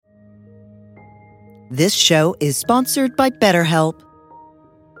This show is sponsored by BetterHelp.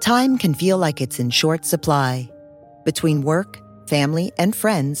 Time can feel like it's in short supply. Between work, family, and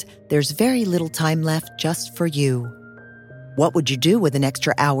friends, there's very little time left just for you. What would you do with an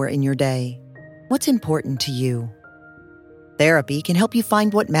extra hour in your day? What's important to you? Therapy can help you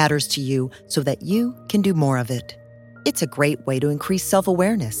find what matters to you so that you can do more of it. It's a great way to increase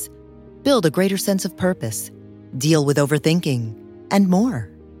self-awareness, build a greater sense of purpose, deal with overthinking, and more.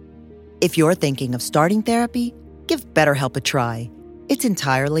 If you're thinking of starting therapy, give BetterHelp a try. It's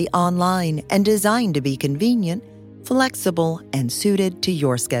entirely online and designed to be convenient, flexible, and suited to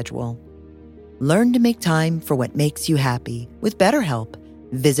your schedule. Learn to make time for what makes you happy with BetterHelp.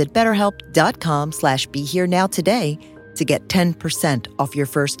 Visit BetterHelp.com/BeHereNow today to get 10% off your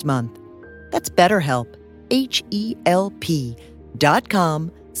first month. That's BetterHelp,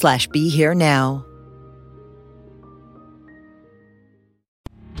 HELP.com/BeHereNow.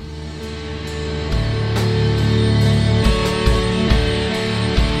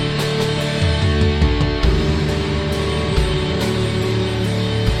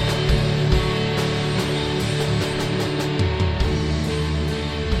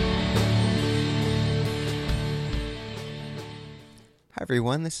 Hi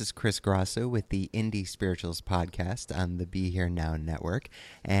everyone, this is Chris Grosso with the Indie Spirituals podcast on the Be Here Now network,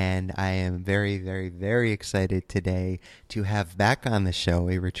 and I am very, very, very excited today to have back on the show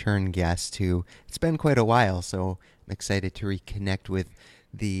a return guest who, it's been quite a while, so I'm excited to reconnect with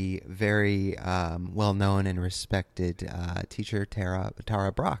the very well-known and respected teacher Tara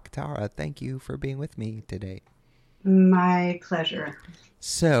Brach. Tara, thank you for being with me today. My pleasure.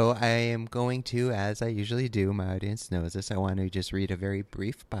 So I am going to, as I usually do, my audience knows this, I want to just read a very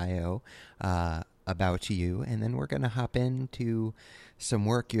brief bio about you, and then we're going to hop into some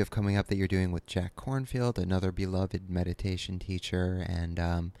work you have coming up that you're doing with Jack Kornfield, another beloved meditation teacher,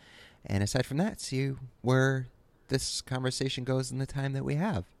 and aside from that, see where this conversation goes in the time that we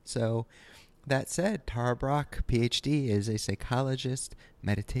have. So that said, Tara Brach, PhD, is a psychologist,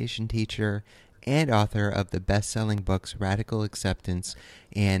 meditation teacher, and author of the best-selling books Radical Acceptance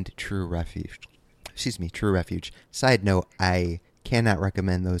and True Refuge. True Refuge. Side note, I cannot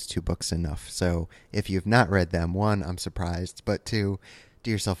recommend those two books enough. So if you've not read them, one, I'm surprised, but two,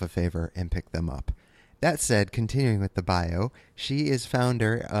 do yourself a favor and pick them up. That said, continuing with the bio, she is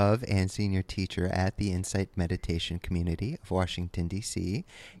founder of and senior teacher at the Insight Meditation Community of Washington, D.C.,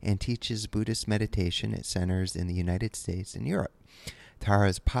 and teaches Buddhist meditation at centers in the United States and Europe.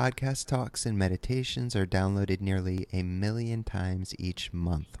 Tara's podcast talks and meditations are downloaded nearly 1 million times each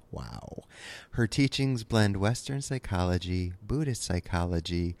month. Wow. Her teachings blend Western psychology, Buddhist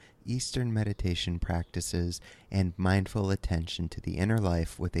psychology, Eastern meditation practices, and mindful attention to the inner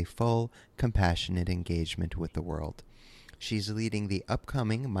life with a full, compassionate engagement with the world. She's leading the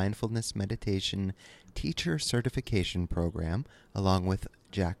upcoming Mindfulness Meditation Teacher Certification Program, along with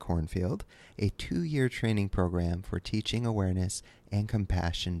Jack Kornfield, a 2-year training program for teaching awareness and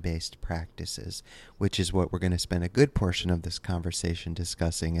compassion-based practices, which is what we're going to spend a good portion of this conversation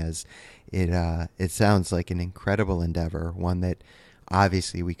discussing, as it sounds like an incredible endeavor, one that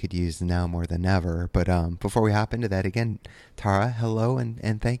obviously we could use now more than ever. But before we hop into that, again, Tara, hello,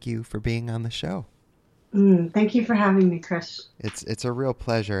 and thank you for being on the show. Thank you for having me, Chris. It's a real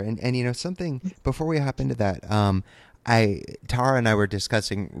pleasure. And you know, something, before we hop into that, Tara and I were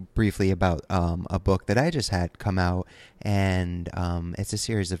discussing briefly about a book that I just had come out, and it's a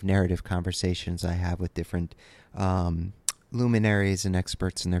series of narrative conversations I have with different luminaries and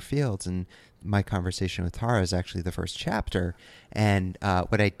experts in their fields, and my conversation with Tara is actually the first chapter. And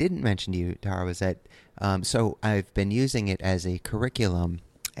what I didn't mention to you, Tara, was that so I've been using it as a curriculum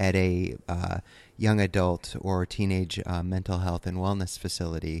at a young adult or teenage mental health and wellness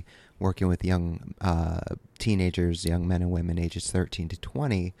facility, working with young teenagers, young men and women ages 13 to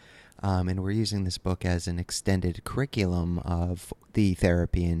 20. And we're using this book as an extended curriculum of the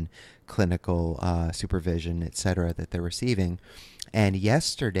therapy and clinical supervision, et cetera, that they're receiving. And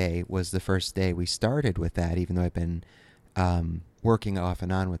yesterday was the first day we started with that, even though I've been working off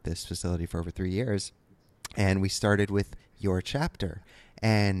and on with this facility for over 3 years. And we started with your chapter.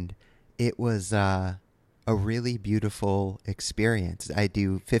 And it was a really beautiful experience. I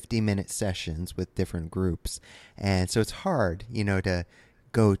do 50-minute sessions with different groups. And so it's hard, to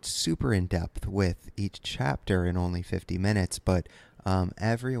go super in depth with each chapter in only 50 minutes. But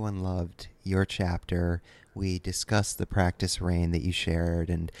everyone loved your chapter. We discussed the practice rain that you shared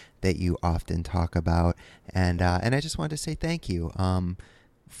and that you often talk about. And I just wanted to say thank you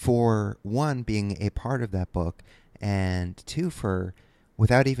for, one, being a part of that book, and two, for,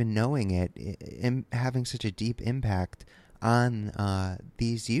 without even knowing it, having such a deep impact on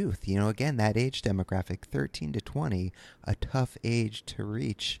these youth. Again, that age demographic, 13 to 20, a tough age to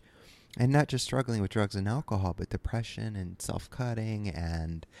reach. And not just struggling with drugs and alcohol, but depression and self-cutting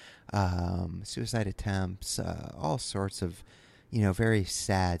and suicide attempts, all sorts of, very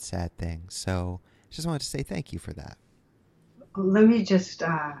sad, sad things. So just wanted to say thank you for that. Let me just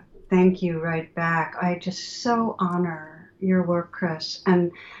thank you right back. I just so honor your work, Chris,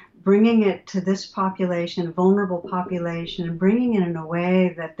 and bringing it to this population, vulnerable population, and bringing it in a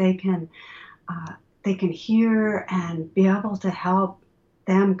way that they can hear and be able to help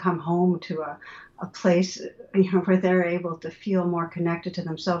them come home to a place where they're able to feel more connected to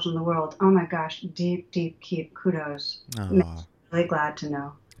themselves and the world. Oh my gosh, deep kudos. Aww. Really glad to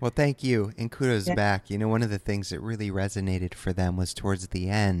know. Well, thank you, and kudos Yeah. back. One of the things that really resonated for them was towards the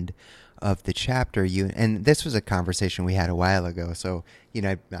end of the chapter. And this was a conversation we had a while ago, so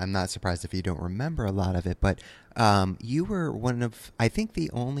I'm not surprised if you don't remember a lot of it. But you were one of, I think,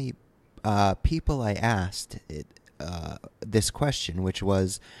 the only people I asked this question, which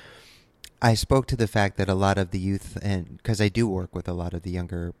was, I spoke to the fact that a lot of the youth, and because I do work with a lot of the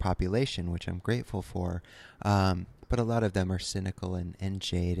younger population, which I'm grateful for, but a lot of them are cynical and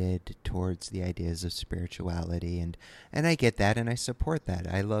jaded towards the ideas of spirituality, and I get that, and I support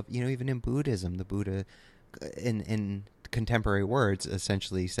that. I love, even in Buddhism, the Buddha, in contemporary words,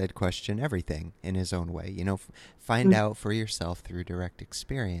 essentially said, question everything in his own way. Find out for yourself through direct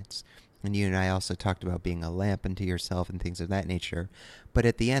experience. And you and I also talked about being a lamp unto yourself and things of that nature. But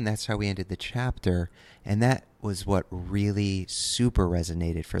at the end, that's how we ended the chapter. And that was what really super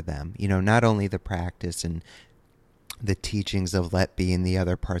resonated for them. Not only the practice and the teachings of Let Be and the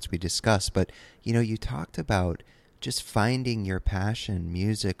other parts we discussed, but, you talked about just finding your passion,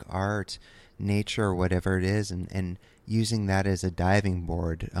 music, art, nature, whatever it is, and using that as a diving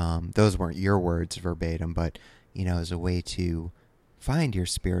board. Those weren't your words verbatim, but, as a way to find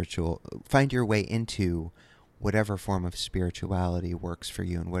your way into whatever form of spirituality works for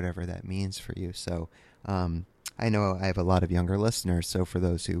you and whatever that means for you. So I know I have a lot of younger listeners, so for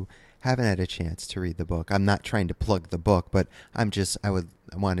those who haven't had a chance to read the book, I'm not trying to plug the book, but I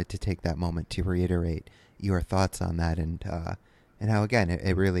wanted to take that moment to reiterate your thoughts on that and how, again,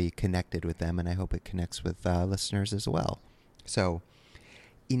 it really connected with them, and I hope it connects with listeners as well. So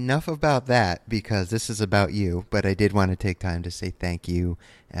enough about that, because this is about you, but I did want to take time to say thank you,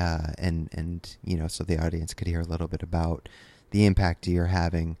 and so the audience could hear a little bit about the impact you're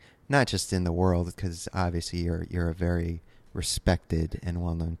having, not just in the world, because obviously you're a very respected and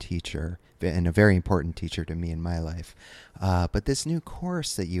well-known teacher, and a very important teacher to me in my life, but this new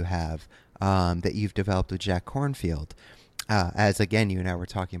course that you have, that you've developed with Jack Kornfield, as again you and I were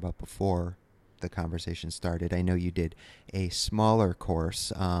talking about before the conversation started. I know you did a smaller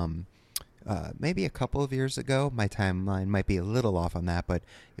course maybe a couple of years ago. My timeline might be a little off on that, but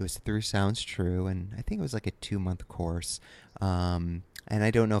it was through Sounds True, and I think it was like a 2-month course. And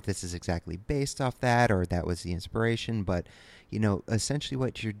I don't know if this is exactly based off that or that was the inspiration, but essentially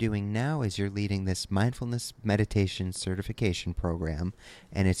what you're doing now is you're leading this mindfulness meditation certification program,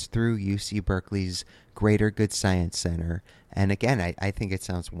 and it's through UC Berkeley's Greater Good Science Center. And again, I think it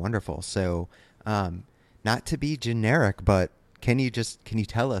sounds wonderful. So not to be generic, but can you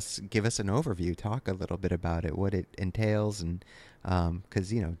tell us, give us an overview, talk a little bit about it, what it entails, and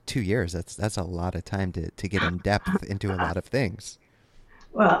because 2 years, that's a lot of time to get in depth into a lot of things.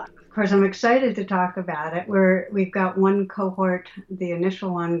 Well, of course, I'm excited to talk about it. We've got one cohort, the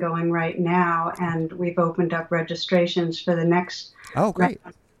initial one, going right now, and we've opened up registrations for the next. Oh, great.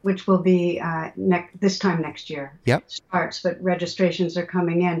 Round, which will be this time next year. Yep. Starts, but registrations are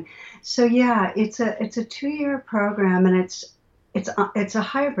coming in. So yeah, it's a 2-year program, and it's a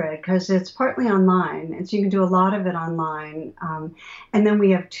hybrid because it's partly online, and so you can do a lot of it online, and then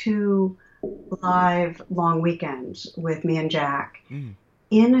we have 2 live long weekends with me and Jack.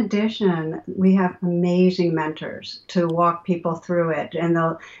 In addition, we have amazing mentors to walk people through it, and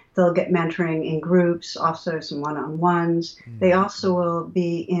they'll get mentoring in groups, also some one-on-ones. They also will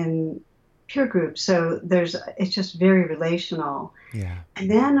be in peer groups, so it's just very relational. Yeah. And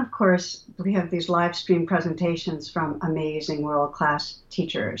then, of course, we have these live stream presentations from amazing world-class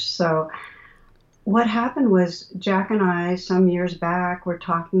teachers. So what happened was Jack and I, some years back, were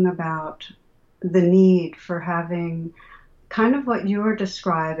talking about the need for having kind of what you were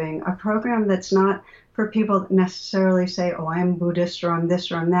describing, a program that's not for people that necessarily say, oh, I'm Buddhist or I'm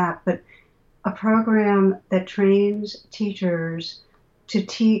this or I'm that, but a program that trains teachers to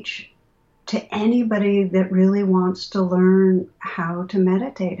teach to anybody that really wants to learn how to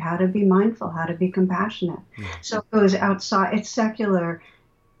meditate, how to be mindful, how to be compassionate. So it goes outside, it's secular,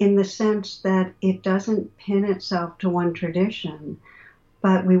 in the sense that it doesn't pin itself to one tradition,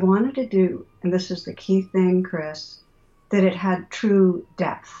 but we wanted to do, and this is the key thing, Chris, that it had true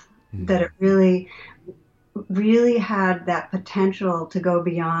depth, that it really, really had that potential to go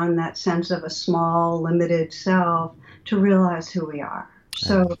beyond that sense of a small, limited self to realize who we are.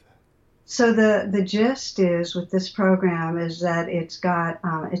 So the gist is with this program is that it's got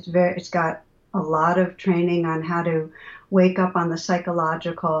a lot of training on how to wake up on the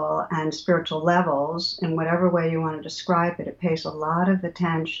psychological and spiritual levels in whatever way you want to describe it. It pays a lot of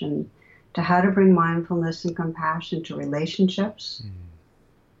attention to how to bring mindfulness and compassion to relationships,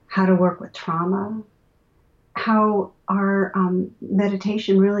 how to work with trauma, how our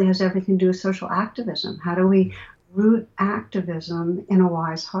meditation really has everything to do with social activism. How do we root activism in a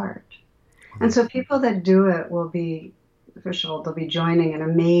wise heart? And so people that do it will be, first of all, they'll be joining an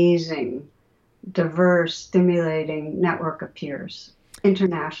amazing, diverse, stimulating network of peers,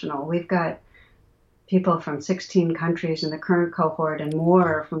 international. We've got people from 16 countries in the current cohort and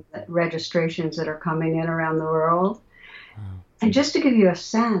more from the registrations that are coming in around the world. Wow. And just to give you a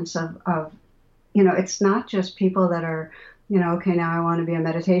sense of, it's not just people that are, okay, now I want to be a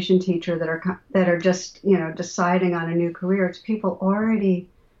meditation teacher that are just, deciding on a new career. It's people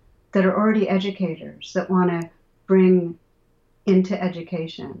that are already educators that want to bring into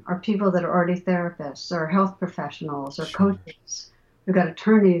education, or people that are already therapists or health professionals or coaches. We've got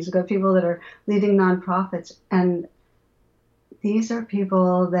attorneys, we've got people that are leading nonprofits. And these are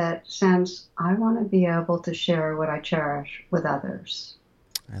people that sense, I want to be able to share what I cherish with others.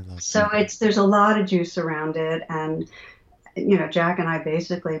 I love so that. There's a lot of juice around it. And, Jack and I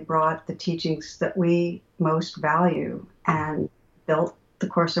basically brought the teachings that we most value and built the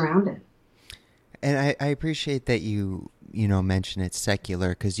course around it. And I appreciate that you mention it's secular,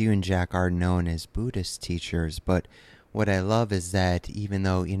 because you and Jack are known as Buddhist teachers. But what I love is that even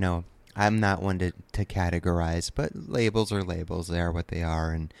though, I'm not one to categorize, but labels are labels. They are what they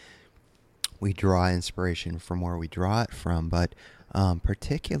are. And we draw inspiration from where we draw it from. But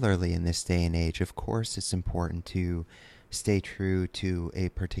particularly in this day and age, of course, it's important to stay true to a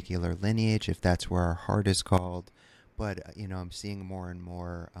particular lineage if that's where our heart is called. But, I'm seeing more and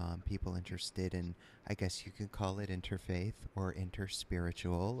more people interested in, I guess you could call it interfaith or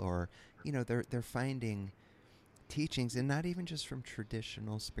interspiritual, or, they're finding teachings, and not even just from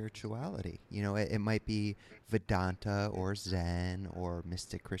traditional spirituality. It might be Vedanta or Zen or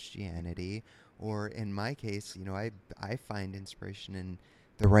mystic Christianity, or in my case, I find inspiration in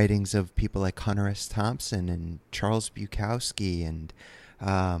the writings of people like Hunter S. Thompson and Charles Bukowski and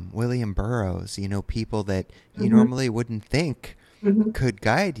William Burroughs, people that you normally wouldn't think could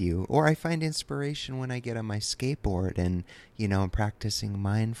guide you. Or I find inspiration when I get on my skateboard and, I'm practicing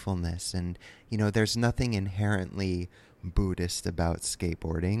mindfulness. And, there's nothing inherently Buddhist about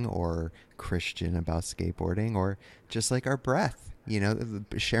skateboarding or Christian about skateboarding, or just like our breath.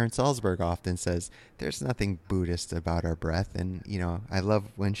 Sharon Salzberg often says there's nothing Buddhist about our breath. And, I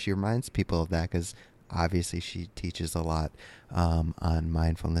love when she reminds people of that, because obviously she teaches a lot on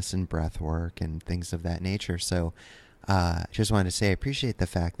mindfulness and breath work and things of that nature. So just wanted to say I appreciate the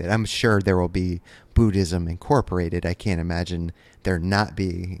fact that I'm sure there will be Buddhism incorporated. I can't imagine there not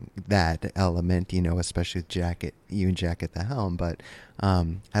being that element, especially with you and Jack at the helm. But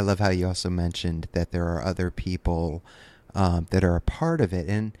I love how you also mentioned that there are other people that are a part of it.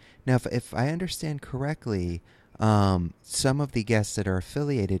 And now, if I understand correctly, some of the guests that are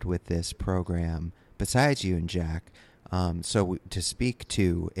affiliated with this program, besides you and Jack, so to speak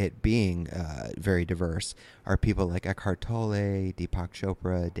to it being very diverse, are people like Eckhart Tolle, Deepak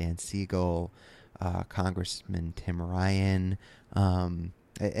Chopra, Dan Siegel, Congressman Tim Ryan. Do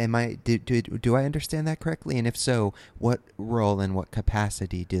I understand that correctly? And if so, what role and what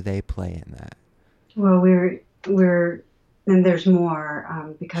capacity do they play in that? Well, we're and there's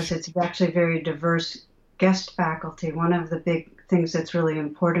more because it's actually very diverse guest faculty. One of the big things that's really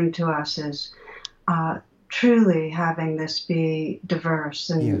important to us is truly having this be diverse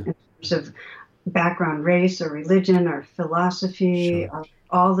in terms of background, race or religion or philosophy, or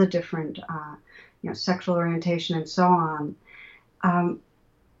all the different, sexual orientation and so on.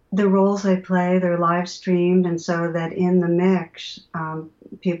 The roles they play, they're live streamed, and so that in the mix,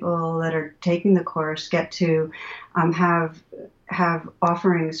 people that are taking the course get to have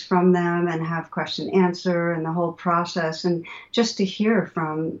offerings from them and have question answer and the whole process, and just to hear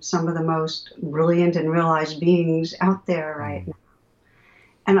from some of the most brilliant and realized beings out there right now.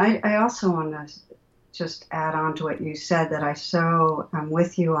 And I also want to just add on to what you said that I so am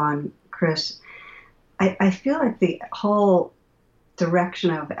with you on, Chris. I feel like the whole direction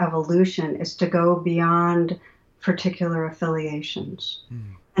of evolution is to go beyond particular affiliations.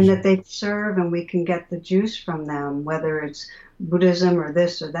 and that they serve and we can get the juice from them, whether it's Buddhism or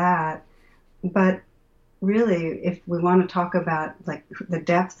this or that. But really, if we want to talk about like the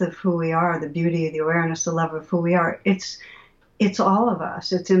depth of who we are, the beauty, the awareness, the love of who we are, it's all of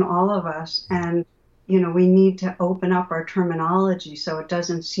us. It's in all of us. And, we need to open up our terminology so it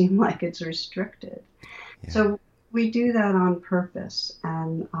doesn't seem like it's restricted. Yeah. So we do that on purpose,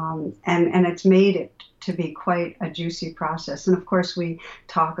 and it's made it to be quite a juicy process. And of course, we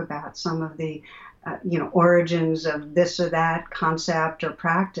talk about some of the origins of this or that concept or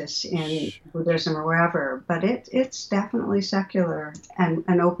practice in Buddhism or wherever, but it's definitely secular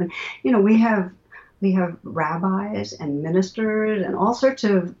and open. We have rabbis and ministers and all sorts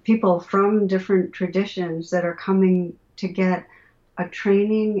of people from different traditions that are coming to get a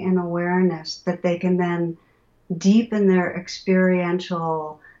training in awareness that they can then deepen their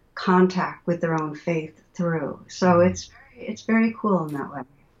experiential contact with their own faith through. So it's very cool in that way.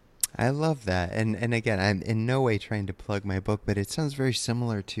 I love that. And again, I'm in no way trying to plug my book, but it sounds very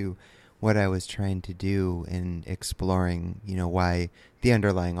similar to what I was trying to do in exploring, why the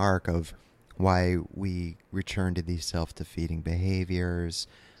underlying arc of why we return to these self-defeating behaviors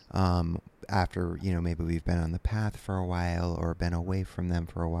after, maybe we've been on the path for a while or been away from them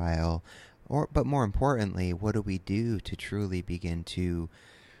for a while. But more importantly, what do we do to truly begin to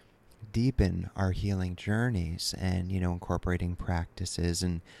deepen our healing journeys and, incorporating practices.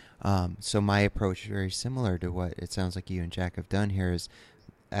 And so my approach is very similar to what it sounds like you and Jack have done here is,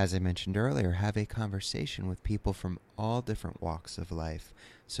 as I mentioned earlier, have a conversation with people from all different walks of life.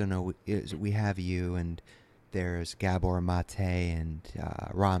 So no, we have you, and there's Gabor Mate and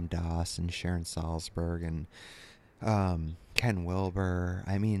Ram Dass and Sharon Salzberg and Ken Wilber.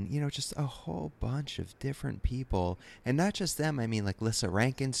 I mean, just a whole bunch of different people. And not just them. I mean, like Lissa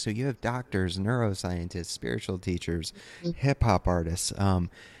Rankin. So you have doctors, neuroscientists, spiritual teachers, hip-hop artists.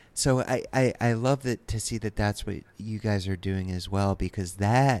 So I love that to see that that's what you guys are doing as well, because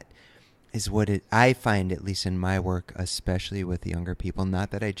that is what I find, at least in my work, especially with younger people.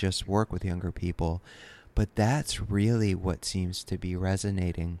 Not that I just work with younger people, but that's really what seems to be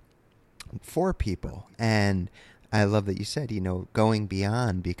resonating for people. And I love that you said, going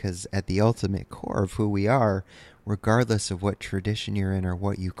beyond, because at the ultimate core of who we are, regardless of what tradition you're in or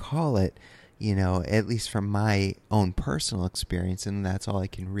what you call it, at least from my own personal experience, and that's all I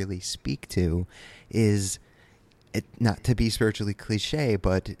can really speak to, is not to be spiritually cliche,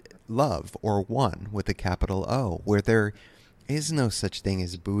 but love, or one with a capital O, where there is no such thing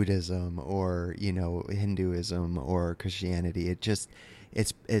as Buddhism or, Hinduism or Christianity.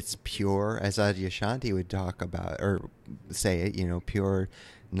 It's pure, as Adyashanti would talk about or say it, pure,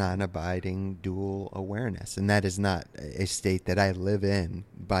 non-abiding dual awareness. And that is not a state that I live in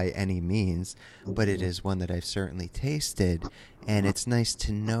by any means, but it is one that I've certainly tasted, and it's nice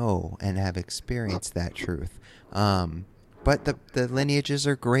to know and have experienced that truth. But the lineages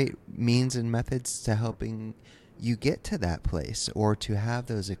are great means and methods to helping you get to that place or to have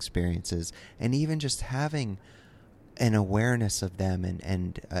those experiences, and even just having an awareness of them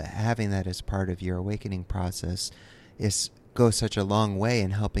and having that as part of your awakening process goes such a long way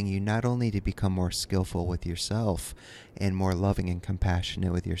in helping you not only to become more skillful with yourself and more loving and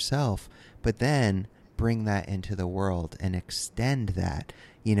compassionate with yourself, but then bring that into the world and extend that.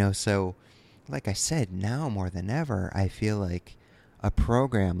 So like I said, now more than ever, I feel like a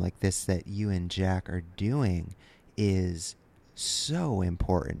program like this that you and Jack are doing is so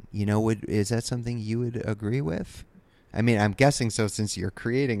important. Is that something you would agree with? I mean, I'm guessing so, since you're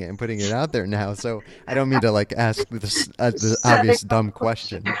creating it and putting it out there now. So I don't mean to ask the obvious dumb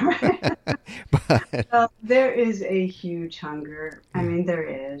question. But well, there is a huge hunger. I mean, there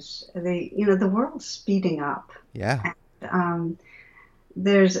is. The world's speeding up. Yeah. And,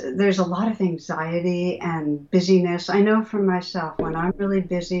 there's a lot of anxiety and busyness. I know for myself, when I'm really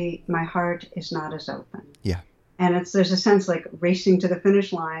busy, my heart is not as open. Yeah. And there's a sense like racing to the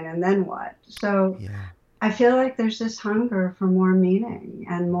finish line, and then what? So yeah. I feel like there's this hunger for more meaning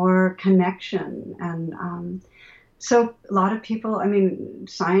and more connection. And so a lot of people, I mean,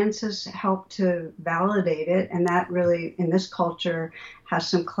 science has helped to validate it, and that really, in this culture, has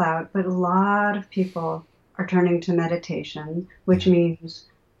some clout. But a lot of people are turning to meditation, which means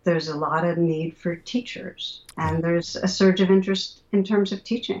there's a lot of need for teachers, and there's a surge of interest in terms of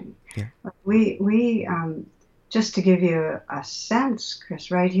teaching. Yeah. We just to give you a sense,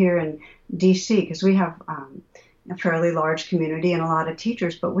 Chris, right here in DC, because we have a fairly large community and a lot of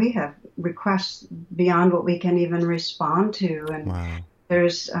teachers, but we have requests beyond what we can even respond to. And wow.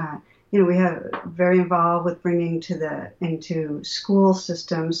 there's we have very involved with bringing into school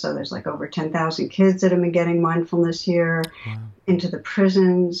systems. So there's like over 10,000 kids that have been getting mindfulness here. Wow. Into the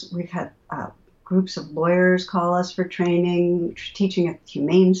prisons. We've had groups of lawyers call us for training, teaching at the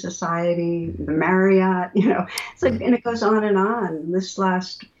Humane Society, the Marriott, it's like, and it goes on and on. This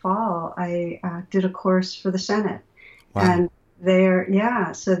last fall, I did a course for the Senate. Wow.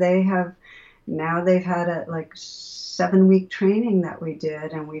 And so they've had a like 7-week training that we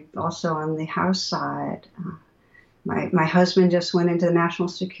did. And we've also on the House side, my husband just went into the National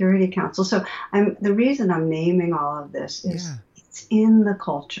Security Council. So the reason I'm naming all of this is it's in the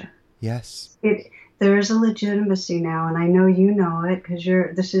culture. Yes. There is a legitimacy now, and I know you know it because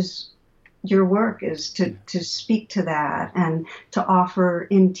this is your work is to speak to that and to offer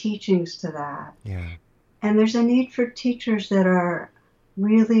in teachings to that. Yeah. And there's a need for teachers that are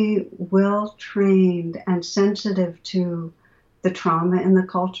really well trained and sensitive to the trauma in the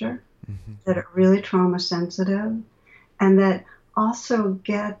culture, that are really trauma sensitive, and that also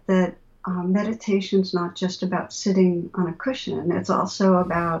get that meditation's not just about sitting on a cushion. It's also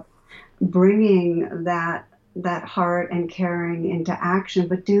about bringing that heart and caring into action,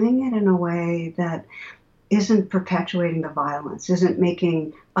 but doing it in a way that isn't perpetuating the violence, isn't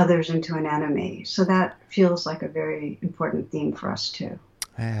making others into an enemy. So that feels like a very important theme for us too.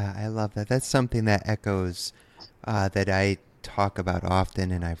 Yeah, I love that. That's something that echoes that I talk about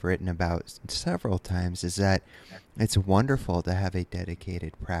often and I've written about several times, is that it's wonderful to have a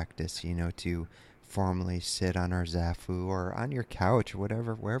dedicated practice, to formally sit on our zafu or on your couch or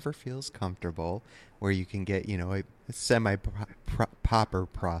wherever feels comfortable, where you can get, a proper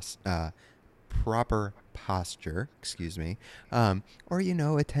posture,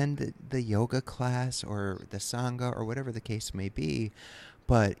 or, attend the yoga class or the sangha or whatever the case may be.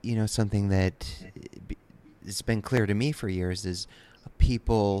 But, something that has been clear to me for years is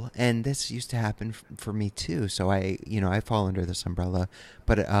people, and this used to happen for me too. So I fall under this umbrella,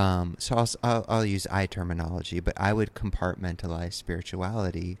 but so I'll use I terminology, but I would compartmentalize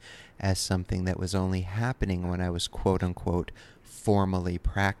spirituality as something that was only happening when I was quote unquote formally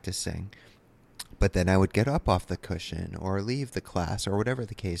practicing. But then I would get up off the cushion or leave the class or whatever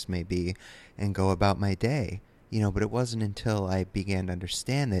the case may be and go about my day. But it wasn't until I began to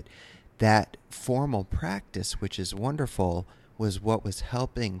understand that formal practice, which is wonderful, was what was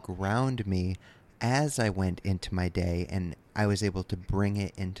helping ground me as I went into my day, and I was able to bring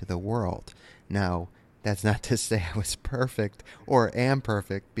it into the world. Now, that's not to say I was perfect or am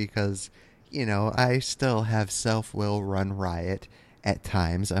perfect, because, I still have self-will run riot at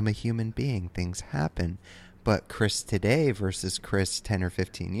times. I'm a human being. Things happen. But Chris today versus Chris 10 or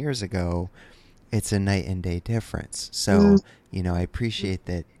 15 years ago, it's a night and day difference. So, I appreciate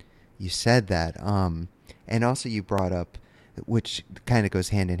that you said that. And also you brought up, which kind of goes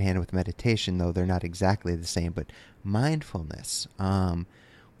hand in hand with meditation, though they're not exactly the same, but mindfulness,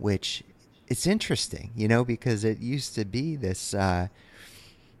 which it's interesting, because it used to be this, I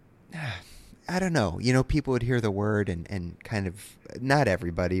don't know, people would hear the word and kind of, not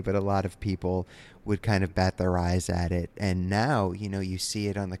everybody, but a lot of people would kind of bat their eyes at it. And now, you see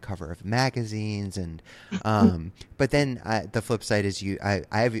it on the cover of magazines and, but then the flip side is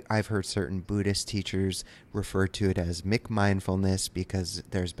I've heard certain Buddhist teachers refer to it as McMindfulness because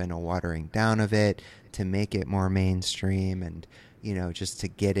there's been a watering down of it to make it more mainstream and, just to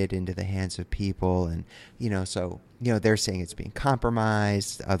get it into the hands of people. And, so, they're saying it's being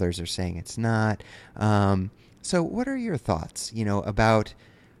compromised. Others are saying it's not. So what are your thoughts, about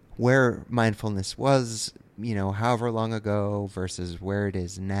where mindfulness was, however long ago versus where it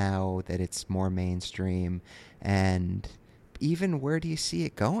is now that it's more mainstream, and even where do you see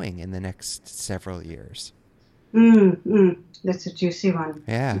it going in the next several years? That's a juicy one.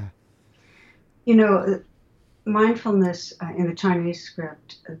 Yeah. Mindfulness in the Chinese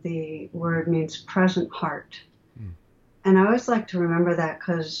script, the word means present heart. And I always like to remember that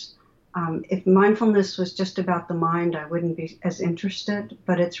because if mindfulness was just about the mind, I wouldn't be as interested.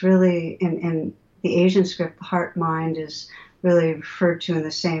 But it's really, in the Asian script, the heart-mind is really referred to in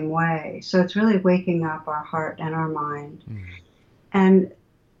the same way. So it's really waking up our heart and our mind. And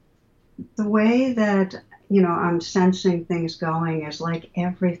the way that, I'm sensing things going is like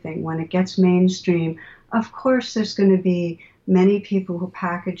everything. When it gets mainstream, of course there's going to be many people who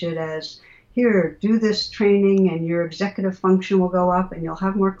package it as, here, do this training and your executive function will go up and you'll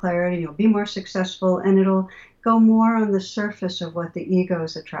have more clarity, you'll be more successful, and it'll go more on the surface of what the ego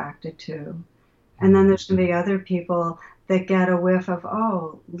is attracted to. And then there's going to be other people that get a whiff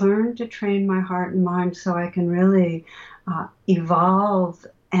of, learn to train my heart and mind so I can really evolve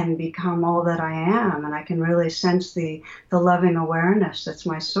and become all that I am. And I can really sense the loving awareness that's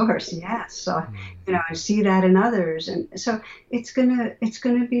my source. Yes. So, I see that in others. And so it's gonna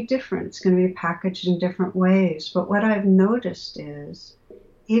be different. It's gonna be packaged in different ways. But what I've noticed is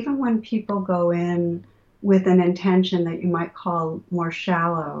even when people go in with an intention that you might call more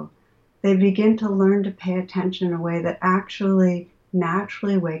shallow, they begin to learn to pay attention in a way that actually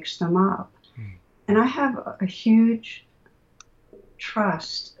naturally wakes them up. And I have a huge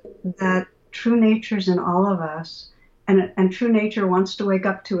trust that true nature's in all of us, and true nature wants to wake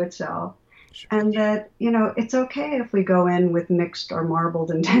up to itself. Sure. And that, it's okay if we go in with mixed or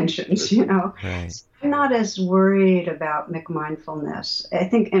marbled intentions. Right. So I'm not as worried about McMindfulness. I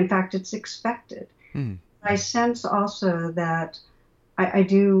think, in fact, it's expected. I sense also that I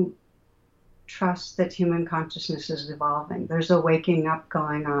do trust that human consciousness is evolving. There's a waking up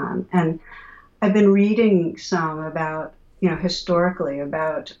going on. And I've been reading some about, historically,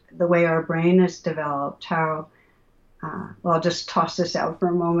 about the way our brain is developed, how, well, I'll just toss this out for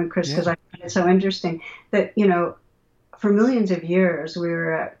a moment, Chris, because I find it so interesting that, for millions of years, we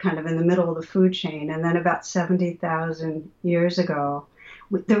were kind of in the middle of the food chain. And then about 70,000 years ago,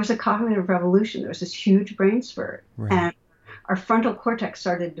 there was a cognitive revolution. There was this huge brain spurt. Right. And our frontal cortex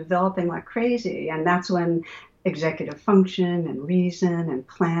started developing like crazy. And that's when executive function and reason and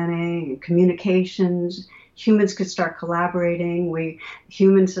planning and communications, humans could start collaborating.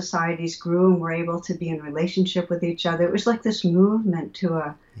 Human societies grew and were able to be in relationship with each other. It was like this movement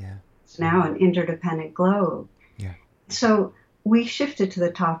to it's now an interdependent globe. Yeah. So we shifted to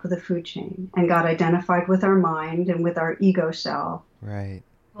the top of the food chain and got identified with our mind and with our ego self. Right.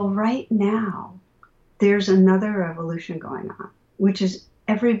 Well, right now, there's another revolution going on, which is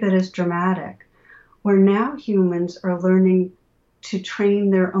every bit as dramatic, where now humans are learning to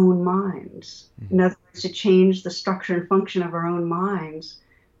train their own minds. In other words, to change the structure and function of our own minds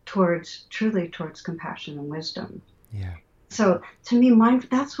truly towards compassion and wisdom. Yeah. So to me,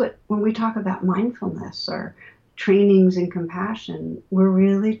 that's what, when we talk about mindfulness or trainings in compassion, we're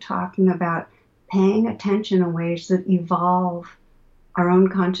really talking about paying attention in ways that evolve our own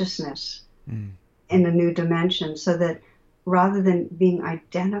consciousness in a new dimension, so that rather than being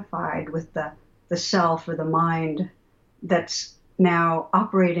identified with the self or the mind that's now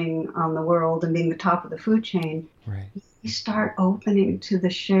operating on the world and being the top of the food chain, right, you start opening to the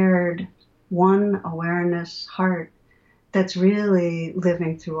shared one awareness heart that's really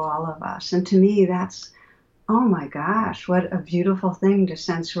living through all of us. And to me, that's, oh my gosh, what a beautiful thing to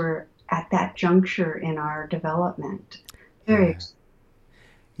sense we're at that juncture in our development.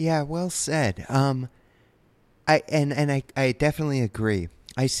 Yeah, well said. I definitely agree.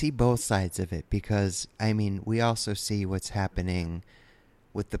 I see both sides of it because, I mean, we also see what's happening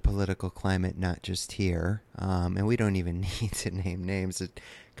with the political climate, not just here. And we don't even need to name names. It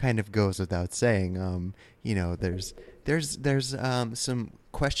kind of goes without saying. There's some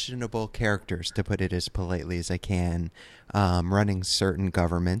questionable characters, to put it as politely as I can, running certain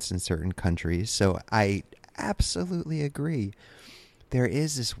governments in certain countries. So I absolutely agree. There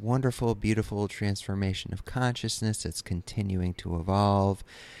is this wonderful, beautiful transformation of consciousness that's continuing to evolve.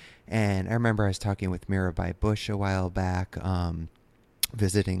 And I remember I was talking with Mirabai Bush a while back,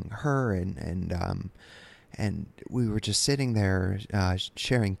 visiting her, and we were just sitting there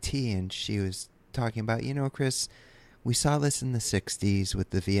sharing tea, and she was talking about, Chris, we saw this in the 60s with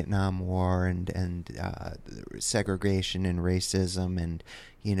the Vietnam War and segregation and racism, and,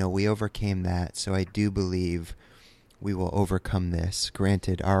 we overcame that. So I do believe we will overcome this.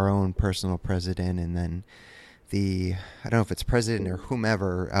 Granted, our own personal president, and then I don't know if it's president or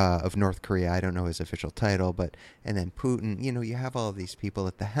whomever of North Korea, I don't know his official title, and then Putin, you have all of these people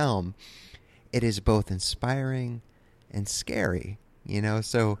at the helm. It is both inspiring and scary,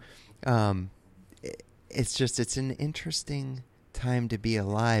 so it's an interesting time to be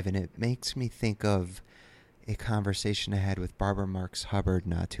alive, and it makes me think of a conversation I had with Barbara Marx Hubbard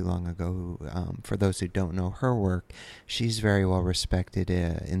not too long ago. Who, for those who don't know her work, she's very well respected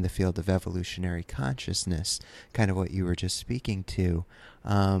in the field of evolutionary consciousness, kind of what you were just speaking to.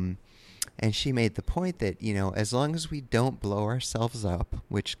 And she made the point that, as long as we don't blow ourselves up,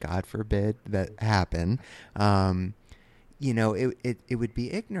 which God forbid that happen, it would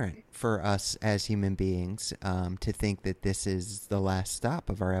be ignorant for us as human beings to think that this is the last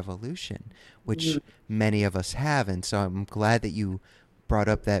stop of our evolution, which many of us have. And so I'm glad that you brought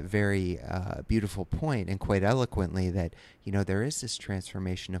up that very beautiful point, and quite eloquently, that, there is this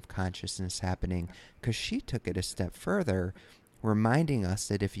transformation of consciousness happening, because she took it a step further, reminding us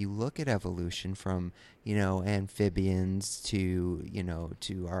that if you look at evolution from, amphibians to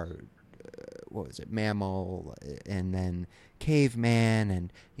our what was it, mammal, and then caveman,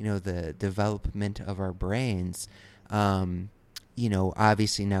 and the development of our brains.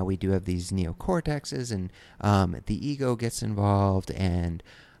 Obviously now we do have these neocortexes, and the ego gets involved, and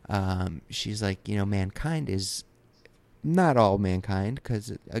she's like, mankind is not all mankind,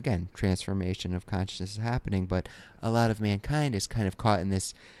 because again, transformation of consciousness is happening, but a lot of mankind is kind of caught in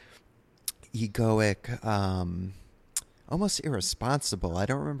this egoic, almost irresponsible, I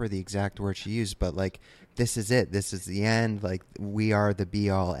don't remember the exact word she used, but like, this is it, this is the end, like, we are the be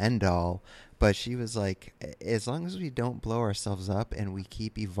all end all. But she was like, as long as we don't blow ourselves up and we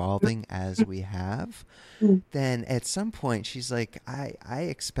keep evolving as we have, then at some point she's like, I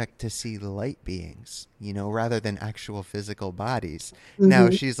expect to see light beings, rather than actual physical bodies. Now,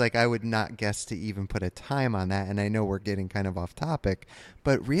 she's like, I would not guess to even put a time on that. And I know we're getting kind of off topic,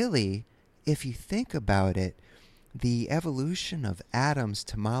 but really, if you think about it, the evolution of atoms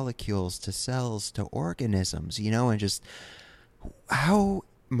to molecules to cells to organisms, and just how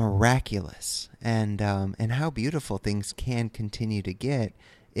miraculous and how beautiful things can continue to get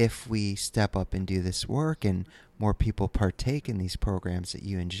if we step up and do this work, and more people partake in these programs that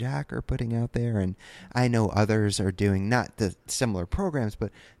you and Jack are putting out there. And I know others are doing not the similar programs,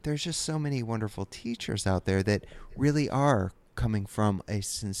 but there's just so many wonderful teachers out there that really are coming from a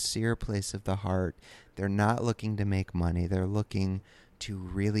sincere place of the heart. They're not looking to make money. They're looking to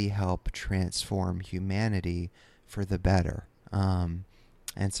really help transform humanity for the better.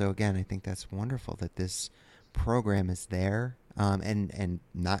 And so, again, I think that's wonderful that this program is there, and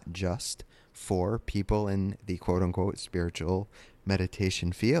not just for people in the quote-unquote spiritual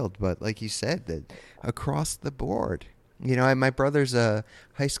meditation field, but like you said, that across the board. My brother's a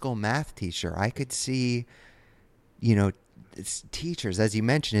high school math teacher. I could see, teachers, as you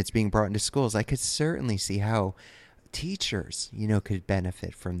mentioned, it's being brought into schools. I could certainly see how teachers, could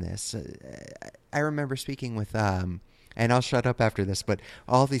benefit from this. I remember speaking with... and I'll shut up after this, but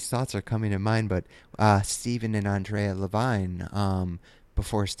all these thoughts are coming to mind. But Stephen and Andrea Levine,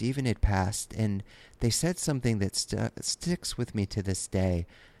 before Stephen had passed, and they said something that sticks with me to this day.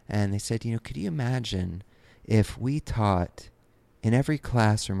 And they said, could you imagine if we taught in every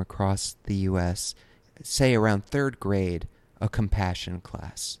classroom across the U.S., say around third grade, a compassion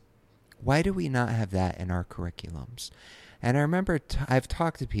class? Why do we not have that in our curriculums? And I remember I've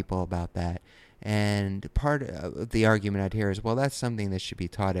talked to people about that. And part of the argument I'd hear is, well, that's something that should be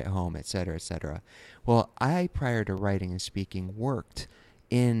taught at home, et cetera, et cetera. Well, I, prior to writing and speaking, worked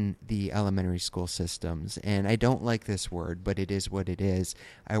in the elementary school systems. And I don't like this word, but it is what it is.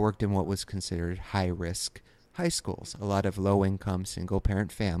 I worked in what was considered high-risk high schools, a lot of low-income,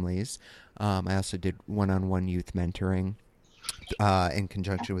 single-parent families. I also did one-on-one youth mentoring in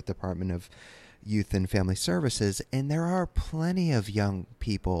conjunction with the Department of Youth and Family Services, and there are plenty of young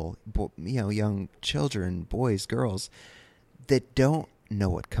people, young children, boys, girls, that don't know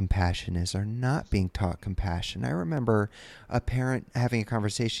what compassion is, or not being taught compassion. I remember a parent having a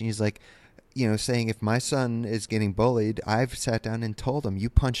conversation. He's like, saying, if my son is getting bullied, I've sat down and told him, you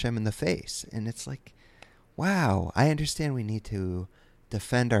punch him in the face. And it's like, wow, I understand we need to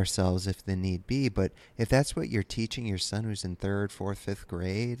defend ourselves if the need be, but if that's what you're teaching your son who's in third, fourth, fifth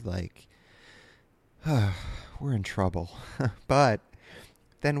grade, like, we're in trouble. But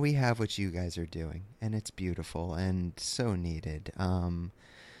then we have what you guys are doing, and it's beautiful and so needed.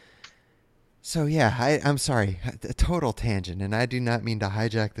 So yeah, I'm sorry, a total tangent, and I do not mean to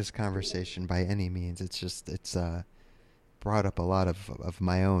hijack this conversation by any means. It's just, it's brought up a lot of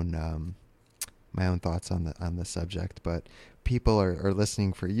my own thoughts on the subject, but people are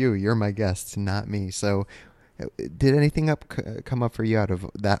listening for you. You're my guests, not me. So did anything come up for you out of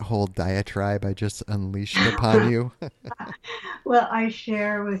that whole diatribe I just unleashed upon you? Well, I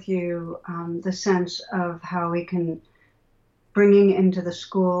share with you the sense of how we can, bringing into the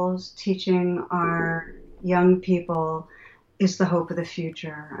schools, teaching our young people is the hope of the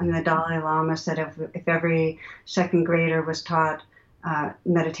future. And the Dalai Lama said if every second grader was taught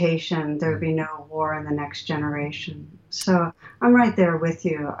meditation, there would be no war in the next generation. So I'm right there with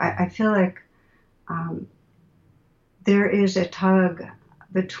you. I feel like there is a tug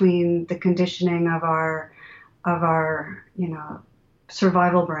between the conditioning of our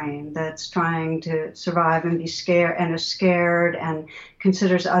survival brain that's trying to survive and be scared, and is scared and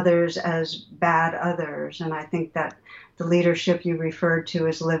considers others as bad others. And I think that the leadership you referred to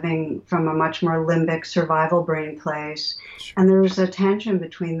is living from a much more limbic survival brain place. And there's a tension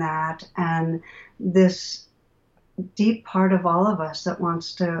between that and this deep part of all of us that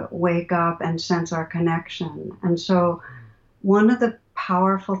wants to wake up and sense our connection. And so one of the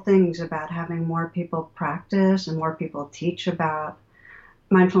powerful things about having more people practice and more people teach about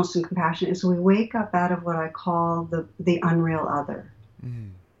mindfulness and compassion is we wake up out of what I call the unreal other.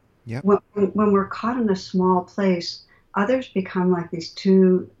 Mm. Yep. When we're caught in a small place, others become like these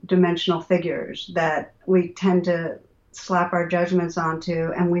two-dimensional figures that we tend to slap our judgments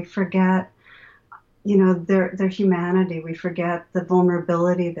onto, and we forget, their humanity. We forget the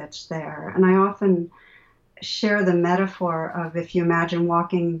vulnerability that's there. And I often share the metaphor of, if you imagine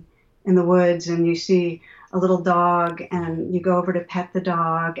walking in the woods and you see a little dog and you go over to pet the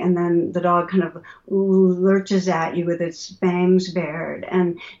dog, and then the dog kind of lurches at you with its fangs bared,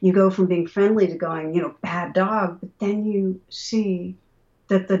 and you go from being friendly to going, bad dog, but then you see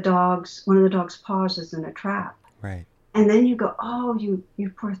that one of the dog's paws is in a trap. Right. And then you go, oh, you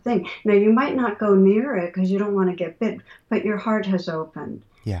poor thing. Now, you might not go near it because you don't want to get bit, but your heart has opened.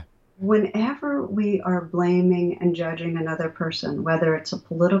 Yeah. Whenever we are blaming and judging another person, whether it's a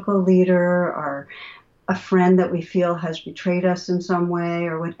political leader or a friend that we feel has betrayed us in some way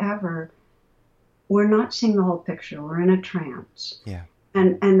or whatever, we're not seeing the whole picture. We're in a trance. Yeah.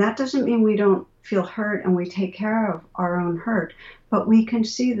 And that doesn't mean we don't feel hurt and we take care of our own hurt, but we can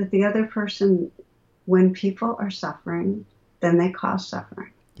see that the other person, when people are suffering, then they cause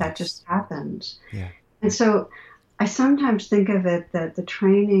suffering. That Yes. just happens. Yeah. And so I sometimes think of it that the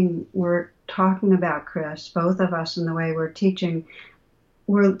training we're talking about, Chris, both of us, in the way we're teaching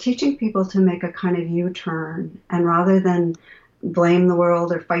people to make a kind of U-turn, and rather than blame the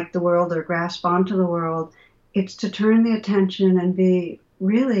world or fight the world or grasp onto the world, it's to turn the attention and be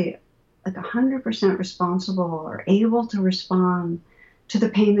really like 100% responsible or able to respond to the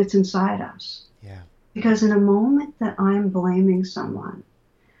pain that's inside us. Yeah. Because in a moment that I'm blaming someone,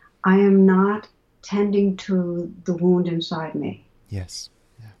 I am not tending to the wound inside me. Yes.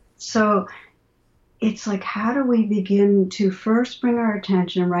 Yeah. So it's like, how do we begin to first bring our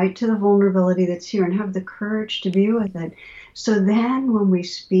attention right to the vulnerability that's here and have the courage to be with it? So then when we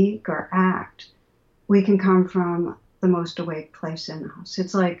speak or act, we can come from the most awake place in us.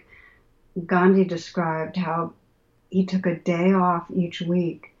 It's like Gandhi described how he took a day off each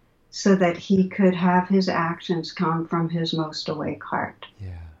week so that he could have his actions come from his most awake heart.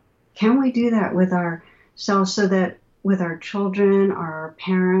 Yeah. Can we do that with ourselves, so that with our children, our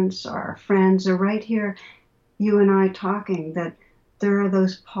parents, our friends, or right here, you and I talking, that there are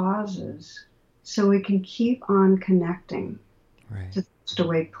those pauses so we can keep on connecting Right. to the most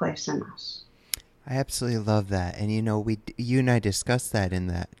awake place in us. I absolutely love that, and you and I discussed that in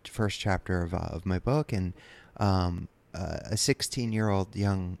that first chapter of my book, and a 16-year-old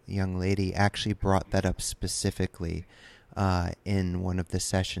young lady actually brought that up specifically in one of the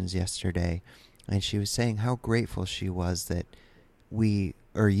sessions yesterday, and she was saying how grateful she was that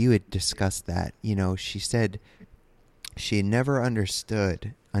you had discussed that. She said she had never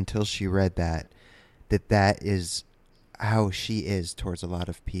understood until she read that is how she is towards a lot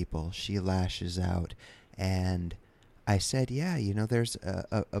of people. She lashes out. And I said, yeah, there's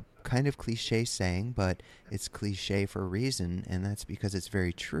a kind of cliche saying, but it's cliche for a reason, and that's because it's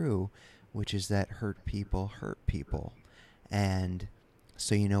very true, which is that hurt people hurt people. And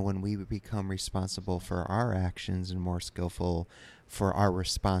so, when we become responsible for our actions and more skillful for our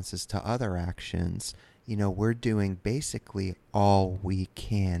responses to other actions, we're doing basically all we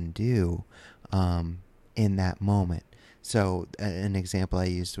can do in that moment. So an example I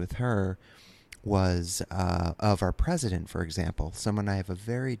used with her was of our president, for example, someone I have a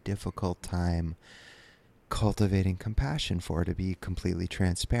very difficult time cultivating compassion for, to be completely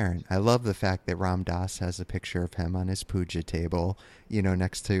transparent. I love the fact that Ram Dass has a picture of him on his puja table,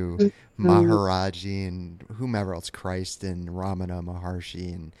 next to Maharaji and whomever else, Christ and Ramana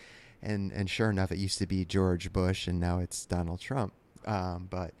Maharshi, and sure enough, it used to be George Bush and now it's Donald Trump.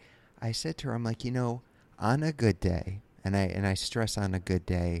 But I said to her, I'm like, on a good day, and I stress on a good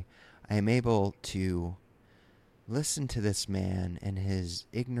day, I am able to listen to this man and his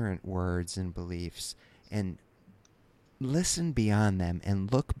ignorant words and beliefs and listen beyond them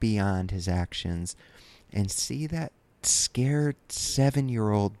and look beyond his actions and see that scared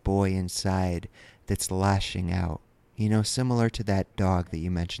 7-year-old boy inside that's lashing out, similar to that dog that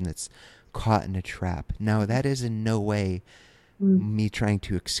you mentioned that's caught in a trap. Now, that is in no way me trying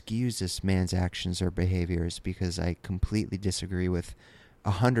to excuse this man's actions or behaviors, because I completely disagree with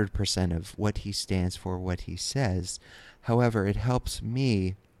 100% of what he stands for, what he says. However, it helps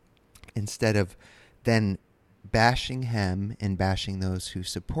me, instead of then bashing him and bashing those who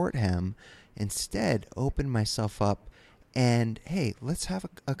support him, instead open myself up and, hey, let's have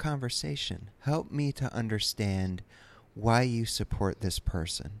a conversation. Help me to understand why you support this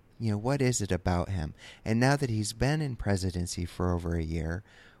person. What is it about him? And now that he's been in presidency for over a year,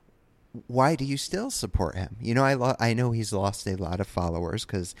 why do you still support him? You know, I know he's lost a lot of followers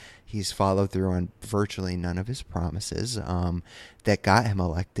because he's followed through on virtually none of his promises that got him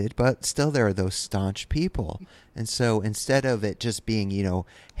elected, but still there are those staunch people. And so instead of it just being, you know,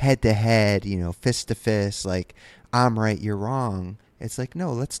 head to head, you know, fist to fist, like I'm right, you're wrong, it's like,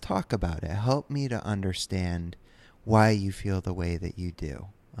 no, let's talk about it. Help me to understand why you feel the way that you do.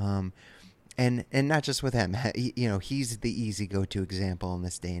 And not just with him, you know, he's the easy go-to example in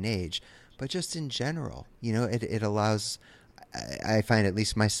this day and age, but just in general, you know, it allows, I find at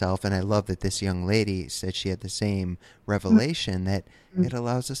least myself, and I love that this young lady said she had the same revelation, that it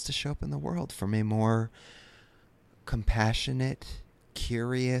allows us to show up in the world from a more compassionate,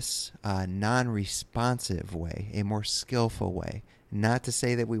 curious, non-responsive way, a more skillful way. Not to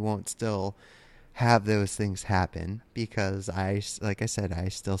say that we won't still have those things happen, because like I said, I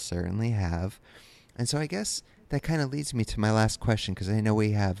still certainly have. And so I guess that kind of leads me to my last question, because I know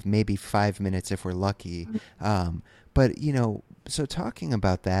we have maybe 5 minutes if we're lucky. But, you know, so talking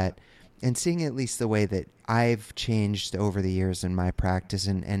about that and seeing at least the way that I've changed over the years in my practice,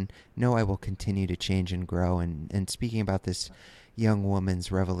 and know I will continue to change and grow, and speaking about this young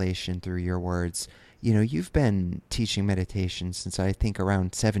woman's revelation through your words, you know, you've been teaching meditation since I think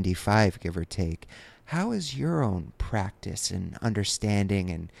around 75, give or take. How has your own practice and understanding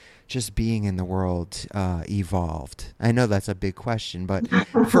and just being in the world evolved? I know that's a big question, but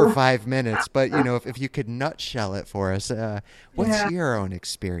for 5 minutes, but, you know, if you could nutshell it for us, what's your own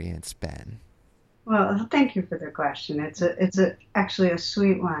experience been? Well, thank you for the question. It's actually a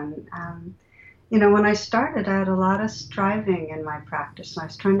sweet one. You know, when I started, I had a lot of striving in my practice. I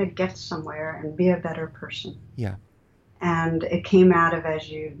was trying to get somewhere and be a better person. Yeah. And it came out of, as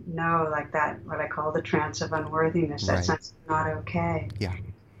you know, like that, what I call the trance of unworthiness, that Right. sense of not okay. Yeah.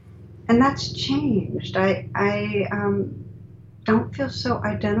 And that's changed. I don't feel so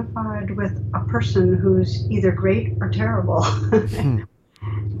identified with a person who's either great or terrible.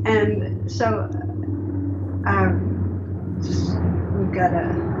 And so we've got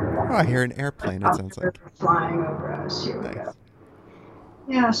Oh, I hear an airplane, it sounds like. flying over us. Here we Nice. go.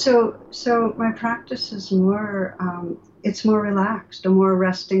 Yeah, so my practice is more, it's more relaxed, and more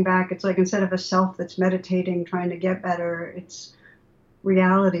resting back. It's like instead of a self that's meditating, trying to get better, it's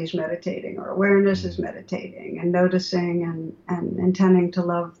reality is meditating, or awareness is meditating, and noticing and intending to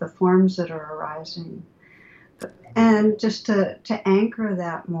love the forms that are arising. And just to anchor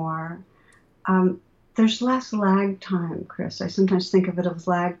that more, there's less lag time, Chris. I sometimes think of it as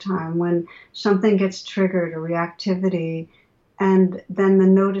lag time when something gets triggered, a reactivity, and then the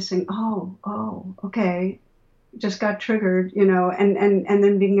noticing, oh, okay, just got triggered, you know, and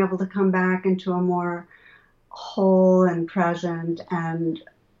then being able to come back into a more whole and present and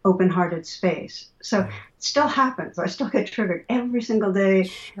open-hearted space. So it still happens. I still get triggered every single day.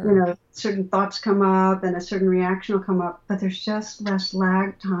 Sure. You know, certain thoughts come up and a certain reaction will come up, but there's just less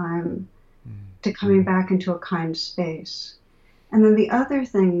lag time to coming back into a kind space. And then the other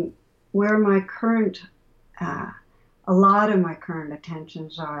thing, where my current, a lot of my current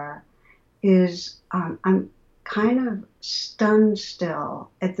attentions are, is I'm kind of stunned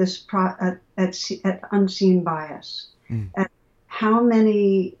still at this at unseen bias, at how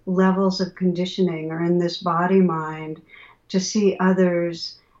many levels of conditioning are in this body mind to see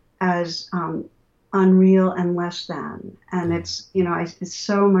others as unreal and less than. And it's, you know, it's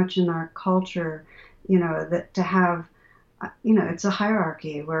so much in our culture, you know, that to have, you know, it's a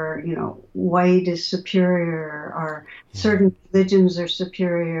hierarchy where, you know, white is superior, or certain religions are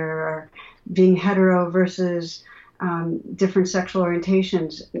superior, or being hetero versus different sexual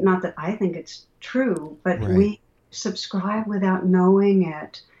orientations. Not that I think it's true, but we subscribe without knowing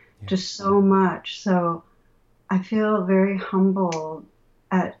it just so much. So I feel very humbled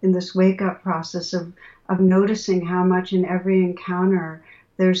in this wake-up process of noticing how much in every encounter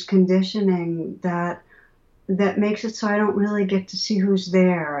there's conditioning that makes it so I don't really get to see who's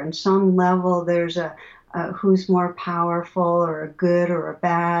there. On some level, there's a who's more powerful, or a good or a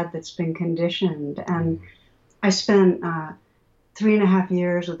bad, that's been conditioned. And I spent 3.5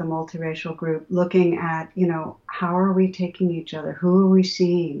 years with a multiracial group looking at, you know, how are we taking each other? Who are we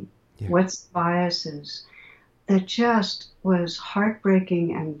seeing? What's the biases? That just was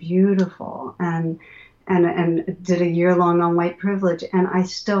heartbreaking and beautiful, and did a year long on white privilege. And I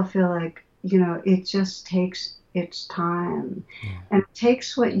still feel like, you know, it just takes its time. And it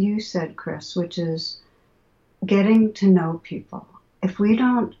takes what you said, Chris, which is getting to know people. If we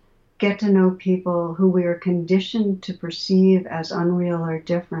don't get to know people who we are conditioned to perceive as unreal or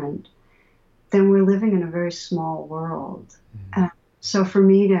different, then we're living in a very small world. So for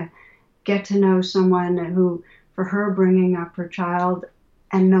me to get to know someone who, for her bringing up her child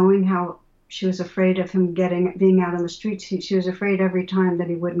and knowing how she was afraid of him being out on the streets. She was afraid every time that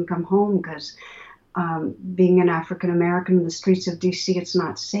he wouldn't come home because being an African American in the streets of D.C., it's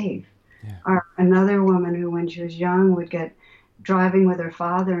not safe. Yeah. Or another woman who, when she was young, would get driving with her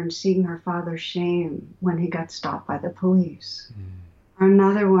father and seeing her father's shame when he got stopped by the police. Or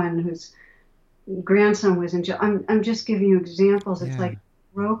another one whose grandson was in jail. I'm just giving you examples. It's like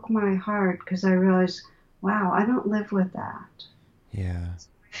broke my heart because I realized, wow, I don't live with that. Yeah.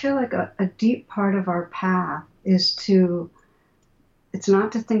 I feel like a deep part of our path is it's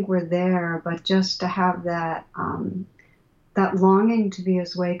not to think we're there, but just to have that that longing to be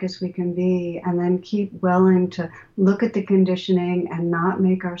as awake as we can be, and then keep willing to look at the conditioning and not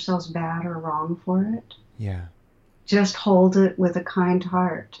make ourselves bad or wrong for it. Yeah. Just hold it with a kind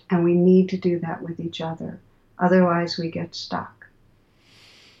heart, and we need to do that with each other. Otherwise, we get stuck.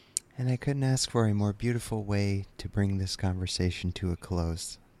 And I couldn't ask for a more beautiful way to bring this conversation to a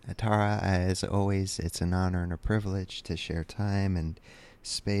close. Tara, as always, it's an honor and a privilege to share time and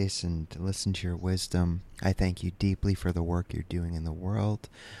space and to listen to your wisdom. I thank you deeply for the work you're doing in the world.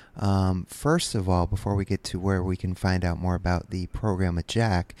 First of all, before we get to where we can find out more about the program with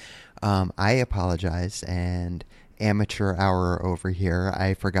Jack, I apologize, and amateur hour over here,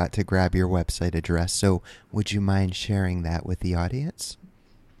 I forgot to grab your website address. So would you mind sharing that with the audience?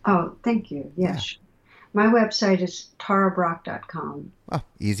 Oh, thank you. Yes. Yeah. My website is tarabrach.com. Oh,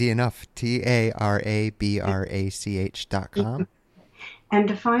 easy enough. TARABRACH.com. And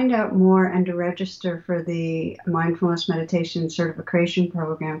to find out more and to register for the Mindfulness Meditation Certification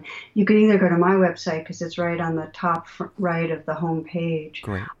Program, you can either go to my website, because it's right on the top right of the home page.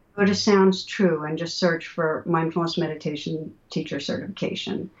 Great. Go to Sounds True and just search for Mindfulness Meditation Teacher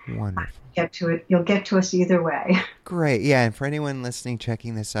Certification. Wonderful. Get to it. You'll get to us either way. Great. Yeah, and for anyone listening,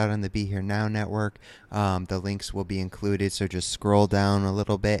 checking this out on the Be Here Now network, the links will be included. So just scroll down a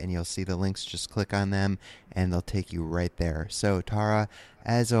little bit and you'll see the links. Just click on them and they'll take you right there. So Tara,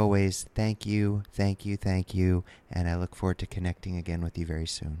 as always, thank you. And I look forward to connecting again with you very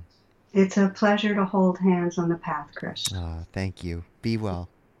soon. It's a pleasure to hold hands on the path, Chris. Thank you. Be well.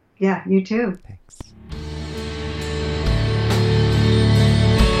 Yeah, you too. Thanks.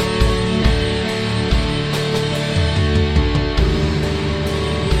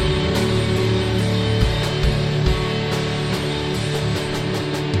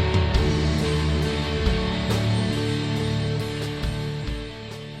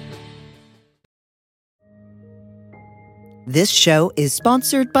 This show is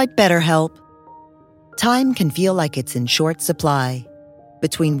sponsored by BetterHelp. Time can feel like it's in short supply.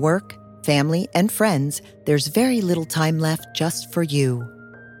 Between work, family, and friends, there's very little time left just for you.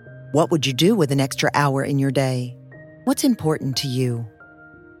 What would you do with an extra hour in your day? What's important to you?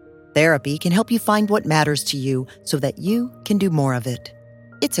 Therapy can help you find what matters to you so that you can do more of it.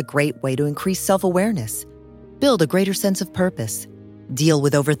 It's a great way to increase self-awareness, build a greater sense of purpose, deal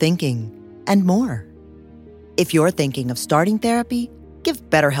with overthinking, and more. If you're thinking of starting therapy, give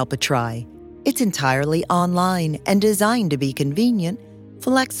BetterHelp a try. It's entirely online and designed to be convenient,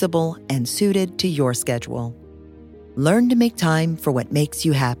 flexible, and suited to your schedule. Learn to make time for what makes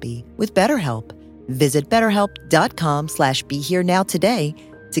you happy with BetterHelp. Visit BetterHelp.com/BeHereNow today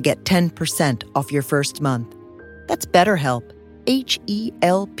to get 10% off your first month. That's BetterHelp,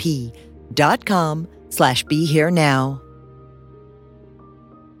 HELP.com/BeHereNow.